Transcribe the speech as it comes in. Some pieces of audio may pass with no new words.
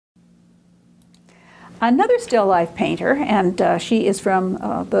Another still life painter, and she is from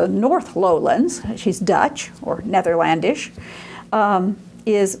the North Lowlands, she's Dutch or Netherlandish,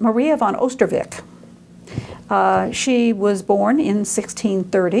 is Maria van Oosterwijk. She was born in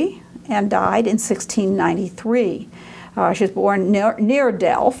 1630 and died in 1693. She was born near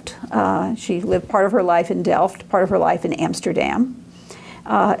Delft. She lived part of her life in Delft, part of her life in Amsterdam.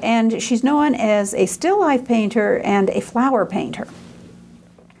 And she's known as a still life painter and a flower painter.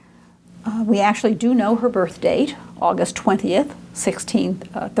 We actually do know her birth date, August 20th,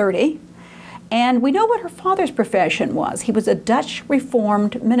 1630. And we know what her father's profession was. He was a Dutch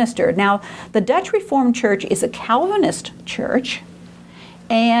Reformed minister. Now, the Dutch Reformed Church is a Calvinist church,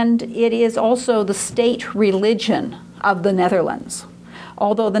 and it is also the state religion of the Netherlands.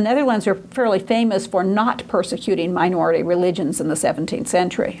 Although the Netherlands are fairly famous for not persecuting minority religions in the 17th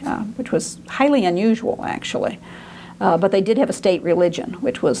century, which was highly unusual, actually. But they did have a state religion,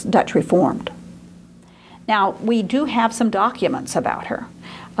 which was Dutch Reformed. Now, we do have some documents about her,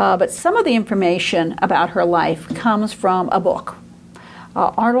 but some of the information about her life comes from a book.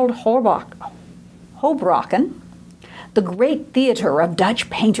 Arnold Houbraken, The Great Theater of Dutch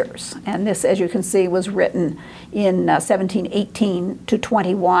Painters. And this, as you can see, was written in 1718 to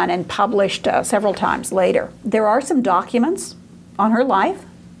 21 and published several times later. There are some documents on her life.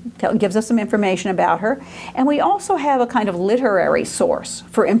 Gives us some information about her. And we also have a kind of literary source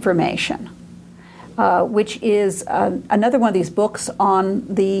for information, which is another one of these books on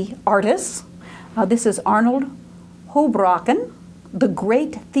the artists. This is Arnold Houbraken, The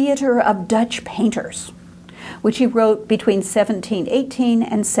Great Theater of Dutch Painters, which he wrote between 1718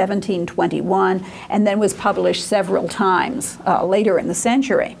 and 1721, and then was published several times later in the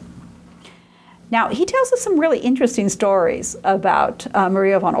century. Now, he tells us some really interesting stories about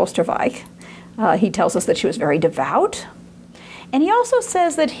Maria van Oosterwijk. He tells us that she was very devout. And he also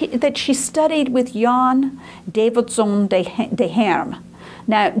says that she studied with Jan Davidson de Herm.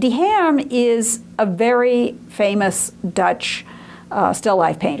 Now, de Herm is a very famous Dutch still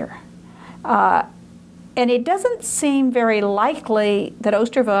life painter. And it doesn't seem very likely that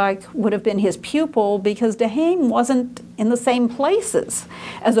Oosterwijk would have been his pupil because de Herm wasn't in the same places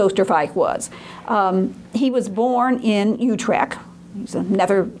as Oosterwijk was. He was born in Utrecht. He's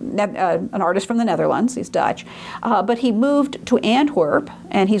an artist from the Netherlands. He's Dutch. But he moved to Antwerp,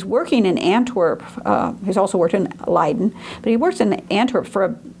 and he's working in Antwerp. He's also worked in Leiden, but he works in Antwerp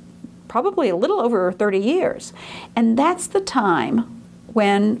for probably a little over 30 years. And that's the time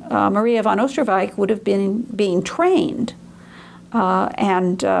when Maria van Oosterwijk would have been being trained.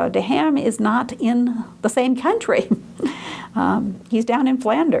 And de Herm is not in the same country. He's down in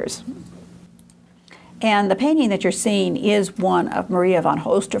Flanders. And the painting that you're seeing is one of Maria van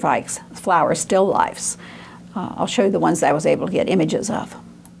Oosterwijk's flower still lifes. I'll show you the ones that I was able to get images of.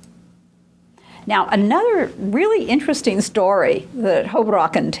 Now, another really interesting story that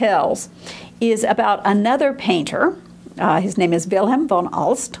Houbraken tells is about another painter. His name is Wilhelm van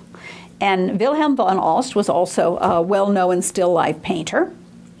Alst. And Wilhelm van Alst was also a well-known still life painter.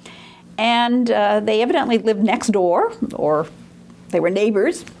 And they evidently lived next door, or they were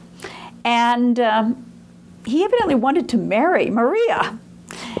neighbors. And he evidently wanted to marry Maria.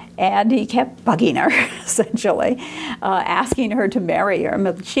 And he kept bugging her, essentially, asking her to marry her.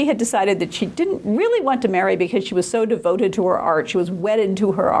 But she had decided that she didn't really want to marry because she was so devoted to her art. She was wedded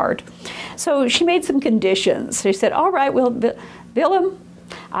to her art. So she made some conditions. She said, all right, well, Willem,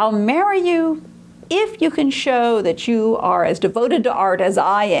 I'll marry you if you can show that you are as devoted to art as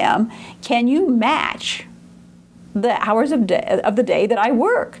I am. Can you match the hours of the day that I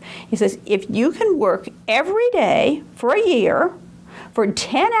work? He says, if you can work every day for a year, for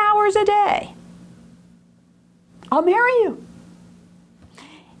 10 hours a day, I'll marry you.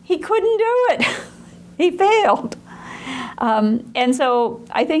 He couldn't do it. He failed. And so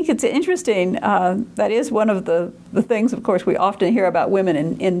I think it's interesting. That is one of the things, of course, we often hear about women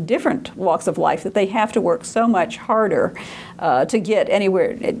in different walks of life, that they have to work so much harder to get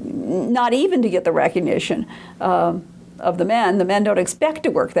anywhere, not even to get the recognition of the men. The men don't expect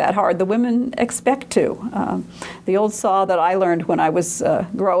to work that hard. The women expect to. The old saw that I learned when I was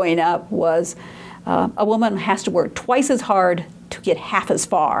growing up was a woman has to work twice as hard to get half as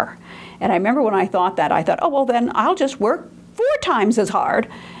far. And I remember when I thought that, I thought, oh, well, then I'll just work 4 times as hard.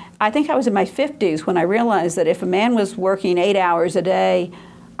 I think I was in my 50s when I realized that if a man was working 8 hours a day,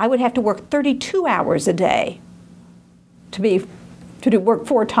 I would have to work 32 hours a day to work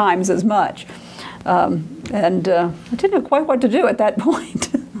 4 times as much. I didn't know quite what to do at that point.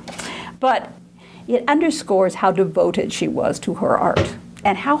 But it underscores how devoted she was to her art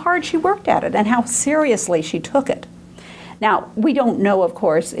and how hard she worked at it and how seriously she took it. Now, we don't know, of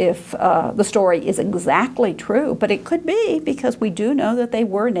course, if the story is exactly true, but it could be, because we do know that they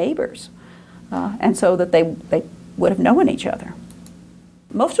were neighbors, and so that they would have known each other.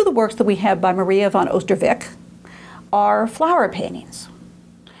 Most of the works that we have by Maria van Oosterwijk are flower paintings.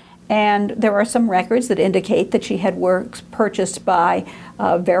 And there are some records that indicate that she had works purchased by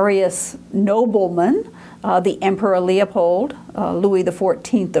various noblemen, the Emperor Leopold, Louis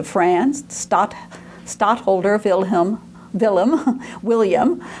XIV of France, Stadtholder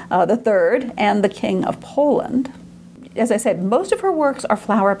William III, and the King of Poland. As I said, most of her works are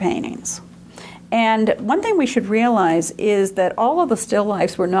flower paintings. And one thing we should realize is that all of the still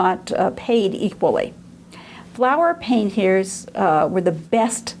lifes were not paid equally. Flower painters were the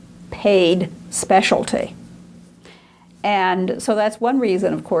best paid specialty. And so that's one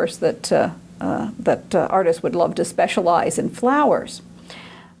reason, of course, that artists would love to specialize in flowers.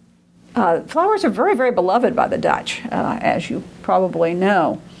 Flowers are very, very beloved by the Dutch, as you probably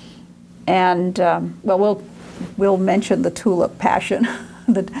know. And, well, we'll mention the tulip passion,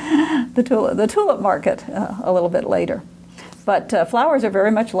 the tulip market a little bit later. But flowers are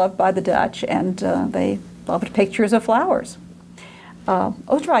very much loved by the Dutch, and they loved pictures of flowers.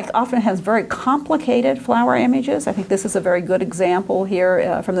 Oosterwijk often has very complicated flower images. I think this is a very good example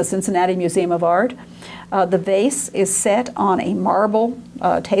here from the Cincinnati Museum of Art. The vase is set on a marble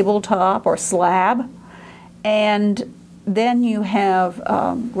tabletop or slab, and then you have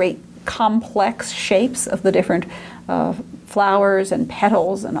great complex shapes of the different flowers and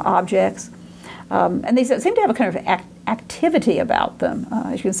petals and objects. And they seem to have a kind of activity about them.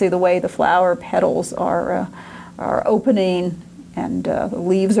 As you can see, the way the flower petals are opening, and the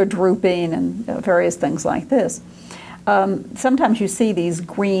leaves are drooping, and various things like this. Sometimes you see these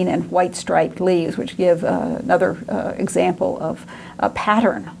green and white striped leaves, which give another example of a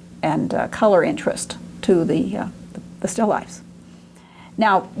pattern and color interest to the still lifes.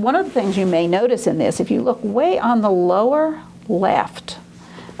 Now, one of the things you may notice in this, if you look way on the lower left,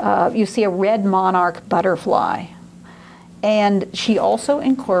 you see a red monarch butterfly. And she also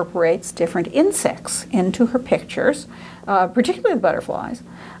incorporates different insects into her pictures, particularly the butterflies.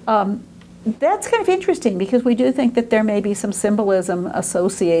 That's kind of interesting, because we do think that there may be some symbolism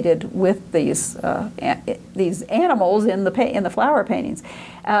associated with these animals in the flower paintings.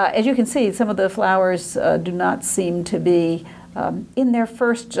 As you can see, some of the flowers do not seem to be in their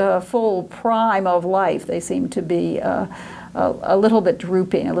first full prime of life. They seem to be a little bit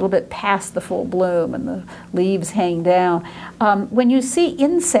drooping, a little bit past the full bloom, and the leaves hang down. When you see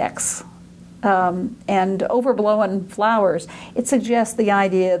insects and overblown flowers, it suggests the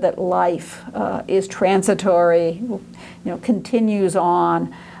idea that life is transitory, continues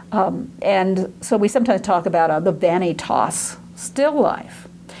on. And so we sometimes talk about the vanitas, still life.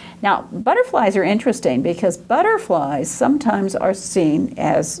 Now, butterflies are interesting, because butterflies sometimes are seen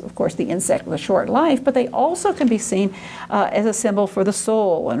as, of course, the insect with a short life, but they also can be seen as a symbol for the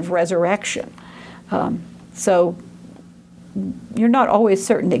soul and resurrection. So you're not always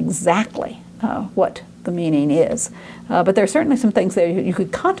certain exactly what the meaning is, but there are certainly some things there you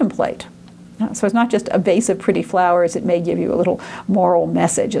could contemplate. So it's not just a vase of pretty flowers, it may give you a little moral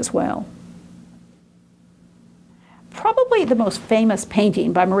message as well. Probably the most famous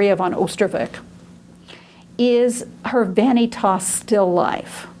painting by Maria van Oosterwijk is her Vanitas still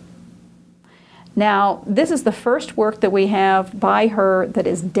life. Now, this is the first work that we have by her that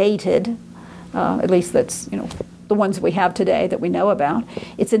is dated, at least that's, the ones we have today that we know about.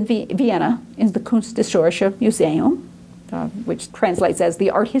 It's in Vienna, in the Kunsthistorische Museum, which translates as the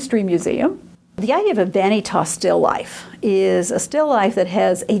Art History Museum. The idea of a Vanitas still life is a still life that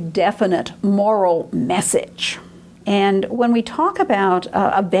has a definite moral message. And when we talk about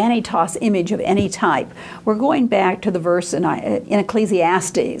a vanitas image of any type, we're going back to the verse in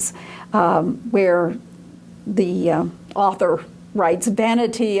Ecclesiastes, where the author writes,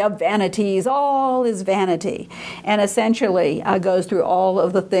 "Vanity of vanities, all is vanity," and essentially goes through all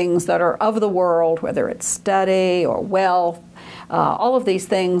of the things that are of the world, whether it's study or wealth, all of these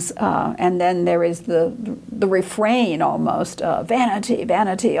things, and then there is the refrain almost, vanity,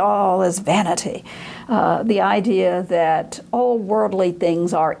 vanity, all is vanity. The idea that all worldly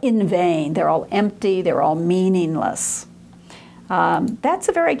things are in vain, they're all empty, they're all meaningless. That's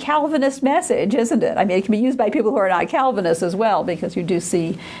a very Calvinist message, isn't it? I mean, it can be used by people who are not Calvinists as well, because you do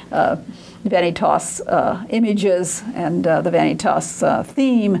see Vanitas images and the Vanitas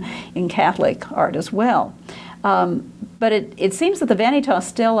theme in Catholic art as well. But it seems that the Vanitas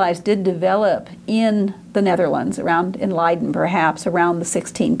still lifes did develop in the Netherlands, in Leiden perhaps, around the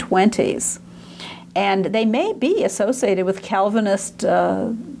 1620s. And they may be associated with Calvinist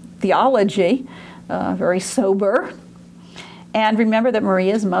theology, very sober. And remember that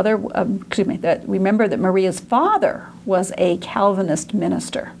Maria's remember that Maria's father was a Calvinist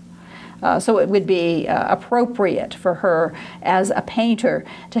minister. So it would be appropriate for her as a painter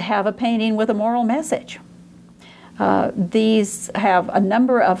to have a painting with a moral message. These have a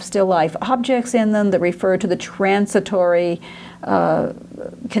number of still life objects in them that refer to the transitory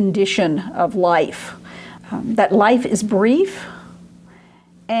condition of life. That life is brief,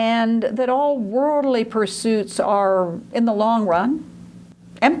 and that all worldly pursuits are, in the long run,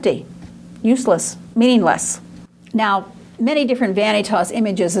 empty, useless, meaningless. Now, many different vanitas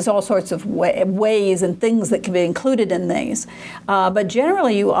images, there's all sorts of ways and things that can be included in these. But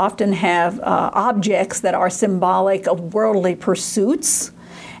generally you often have objects that are symbolic of worldly pursuits.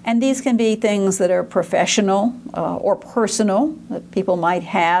 And these can be things that are professional or personal that people might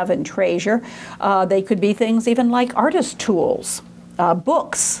have and treasure. They could be things even like artist tools,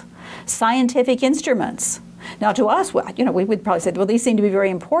 books, scientific instruments. Now to us, well, we would probably say, well, these seem to be very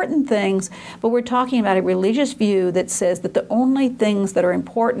important things, but we're talking about a religious view that says that the only things that are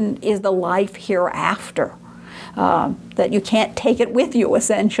important is the life hereafter, that you can't take it with you,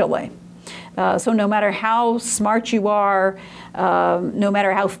 essentially. So no matter how smart you are, no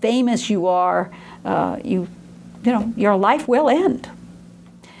matter how famous you are, your life will end.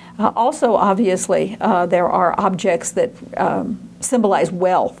 Also, obviously, there are objects that symbolize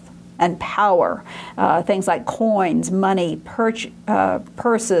wealth and power, things like coins, money,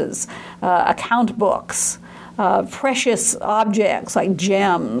 purses, account books, precious objects like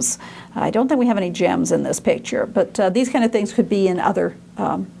gems. I don't think we have any gems in this picture, but these kind of things could be in other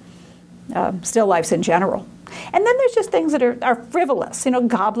still lifes in general. And then there's just things that are frivolous,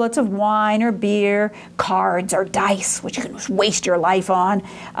 goblets of wine or beer, cards or dice, which you can just waste your life on,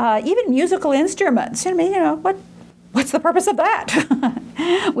 even musical instruments. What's the purpose of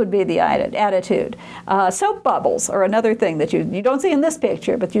that? Would be the attitude. Soap bubbles are another thing that you don't see in this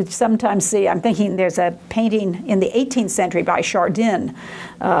picture, but you sometimes see. I'm thinking there's a painting in the 18th century by Chardin,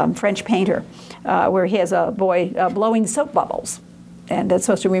 French painter, where he has a boy blowing soap bubbles. And it's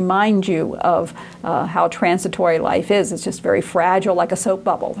supposed to remind you of how transitory life is. It's just very fragile, like a soap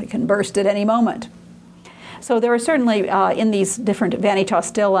bubble. It can burst at any moment. So there are certainly, in these different vanitas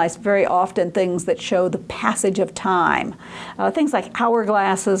still lifes, very often things that show the passage of time. Things like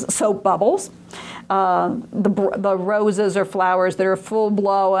hourglasses, soap bubbles, the roses or flowers that are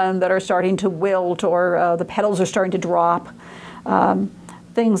full-blown, that are starting to wilt, or the petals are starting to drop.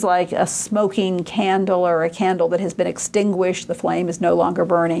 Things like a smoking candle or a candle that has been extinguished, the flame is no longer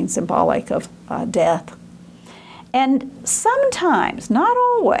burning, symbolic of death. And sometimes, not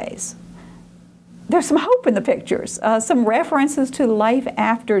always, there's some hope in the pictures, some references to life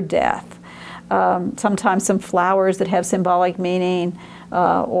after death, sometimes some flowers that have symbolic meaning,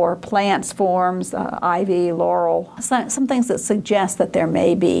 or plants forms, ivy, laurel, some things that suggest that there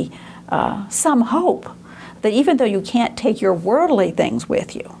may be some hope, that even though you can't take your worldly things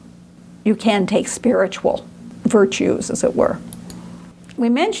with you, you can take spiritual virtues, as it were. We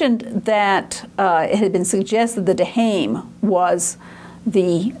mentioned that it had been suggested that de Heem was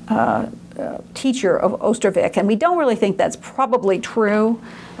the teacher of Oosterwijk, and we don't really think that's probably true.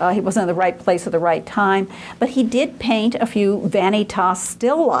 He wasn't in the right place at the right time, but he did paint a few vanitas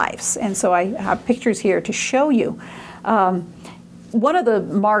still lifes, and so I have pictures here to show you. One of the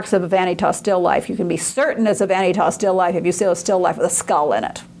marks of a vanitas still life, you can be certain it's a vanitas still life if you see a still life with a skull in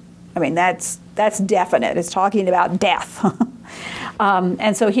it. I mean, that's definite. It's talking about death.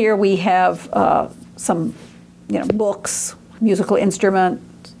 And so here we have some books, musical instruments,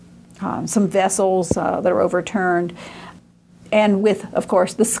 some vessels that are overturned, and with, of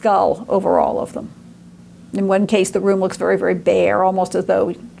course, the skull over all of them. In one case, the room looks very, very bare, almost as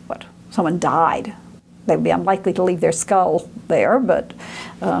though, someone died. They would be unlikely to leave their skull there, but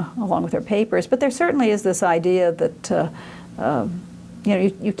along with their papers. But there certainly is this idea that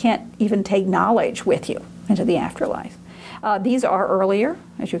you can't even take knowledge with you into the afterlife. These are earlier,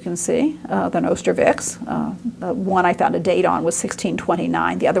 as you can see, than Oosterwijk's. The one I found a date on was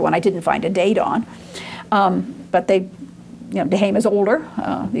 1629. The other one I didn't find a date on. But they, de Heem is older.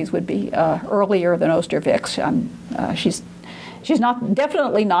 These would be earlier than Oosterwijk's. She's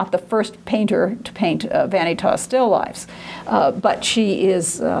definitely not the first painter to paint vanitas still lifes, but she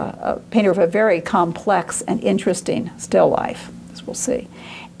is a painter of a very complex and interesting still life, as we'll see.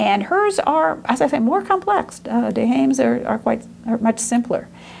 And hers are, as I say, more complex. De Heem's are much simpler.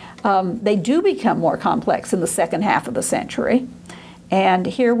 They do become more complex in the second half of the century. And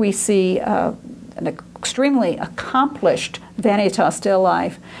here we see an extremely accomplished vanitas still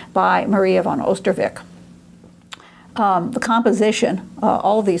life by Maria van Oosterwijk. The composition,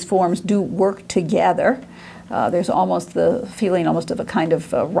 all of these forms do work together. There's almost the feeling almost of a kind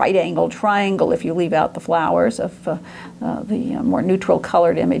of right-angled triangle if you leave out the flowers of the more neutral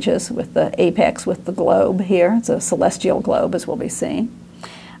colored images with the apex with the globe here. It's a celestial globe, as we'll be seeing.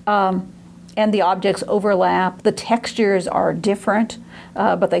 And the objects overlap. The textures are different,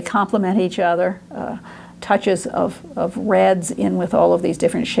 but they complement each other. Touches of reds in with all of these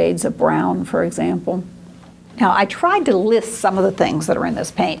different shades of brown, for example. Now, I tried to list some of the things that are in this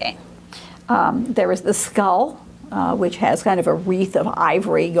painting. There is the skull, which has kind of a wreath of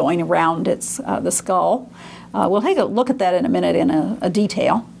ivory going around the skull. We'll take a look at that in a minute in a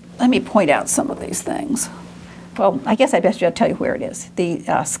detail. Let me point out some of these things. Well, I guess I best tell you where it is.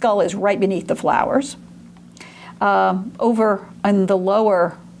 The skull is right beneath the flowers. Over in the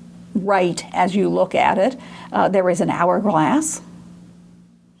lower right, as you look at it, there is an hourglass.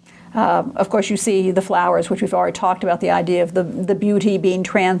 Of course, you see the flowers, which we've already talked about, the idea of the beauty being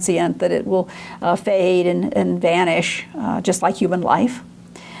transient, that it will fade and vanish, just like human life.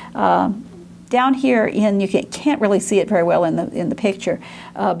 Down here, you can't really see it very well in the picture,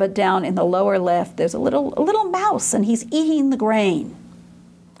 but down in the lower left, there's a little mouse, and he's eating the grain.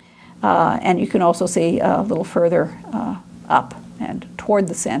 And you can also see a little further up and toward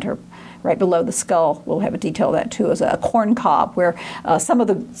the center, right below the skull. We'll have a detail of that too, as a corn cob where some of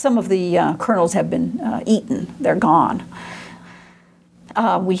the kernels have been eaten. They're gone.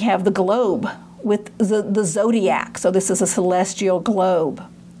 We have the globe with the zodiac. So this is a celestial globe.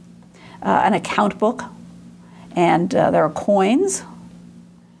 An account book, and there are coins,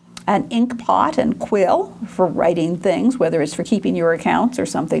 an ink pot and quill for writing things, whether it's for keeping your accounts or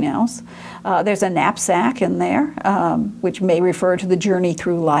something else. There's a knapsack in there, which may refer to the journey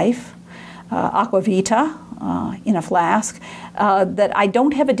through life. Aqua Vita in a flask. That I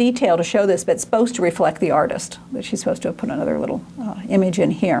don't have a detail to show this, but it's supposed to reflect the artist. That she's supposed to have put another little image in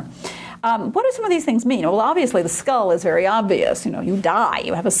here. What do some of these things mean? Well, obviously the skull is very obvious. You know, you die,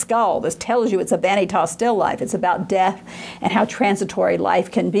 you have a skull. This tells you it's a vanitas still life. It's about death and how transitory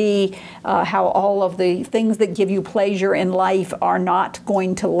life can be, how all of the things that give you pleasure in life are not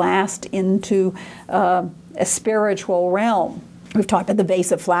going to last into a spiritual realm. We've talked about the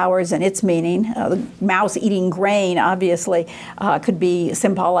vase of flowers and its meaning. The mouse eating grain, obviously, could be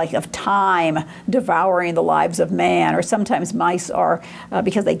symbolic of time devouring the lives of man. Or sometimes mice are,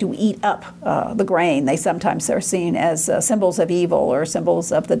 because they do eat up the grain, they sometimes are seen as symbols of evil or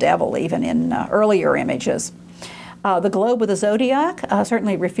symbols of the devil, even in earlier images. The globe with the zodiac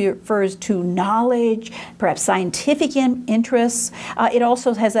certainly refers to knowledge, perhaps scientific interests. It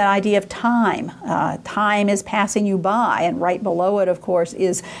also has that idea of time. Time is passing you by, and right below it, of course,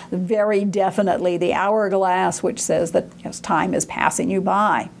 is very definitely the hourglass, which says that yes, time is passing you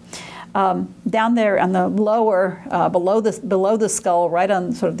by. Down there on the lower, below the skull, right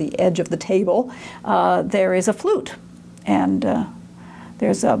on sort of the edge of the table, there is a flute, and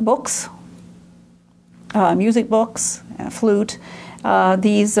there's books. Music books, and a flute.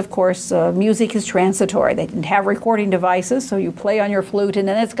 These, of course, music is transitory. They didn't have recording devices, so you play on your flute and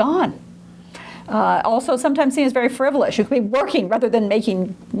then it's gone. Also, sometimes seen as very frivolous. You could be working rather than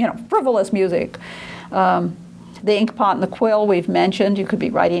making, frivolous music. The ink pot and the quill we've mentioned. You could be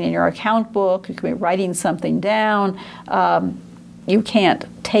writing in your account book. You could be writing something down. You can't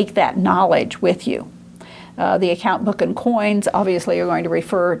take that knowledge with you. The account book and coins obviously are going to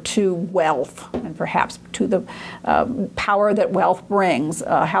refer to wealth and perhaps to the power that wealth brings,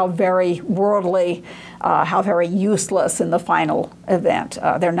 how very worldly, how very useless in the final event.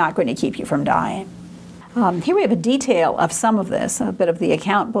 They're not going to keep you from dying. Here we have a detail of some of this, a bit of the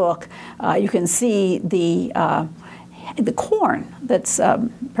account book. You can see the corn that's,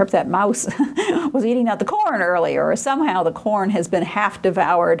 perhaps that mouse was eating out the corn earlier, or somehow the corn has been half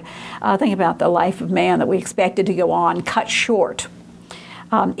devoured. Think about the life of man that we expected to go on, cut short.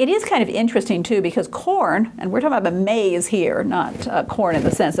 It is kind of interesting too, because corn, and we're talking about maize here, not corn in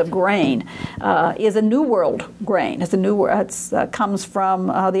the sense of grain, is a New World grain. It's a new world. It comes from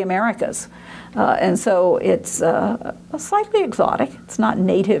the Americas. And so it's slightly exotic. It's not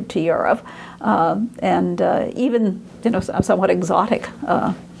native to Europe, and even a somewhat exotic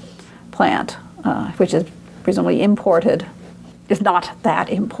plant, which is presumably imported, is not that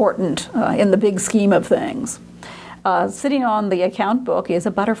important in the big scheme of things. Sitting on the account book is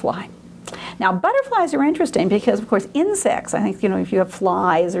a butterfly. Now, butterflies are interesting because, of course, insects, I think, if you have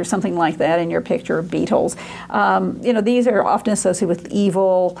flies or something like that in your picture, or beetles, these are often associated with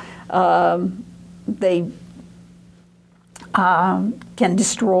evil. They can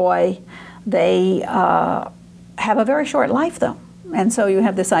destroy. They have a very short life, though. And so you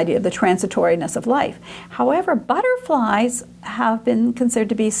have this idea of the transitoriness of life. However, butterflies have been considered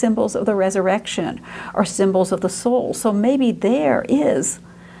to be symbols of the resurrection or symbols of the soul. So maybe there is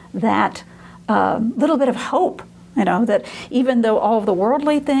that little bit of hope, you know, that even though all of the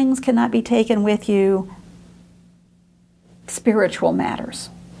worldly things cannot be taken with you, spiritual matters,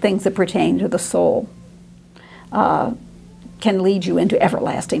 things that pertain to the soul, can lead you into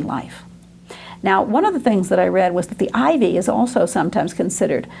everlasting life. Now, one of the things that I read was that the ivy is also sometimes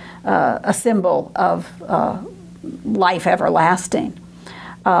considered a symbol of life everlasting.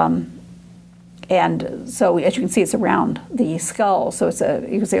 And so, as you can see, it's around the skull. So it's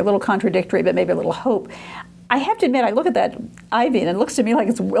you can say a little contradictory, but maybe a little hope. I have to admit, I look at that ivy and it looks to me like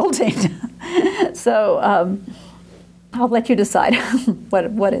it's wilting. So I'll let you decide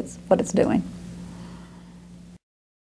what it's doing.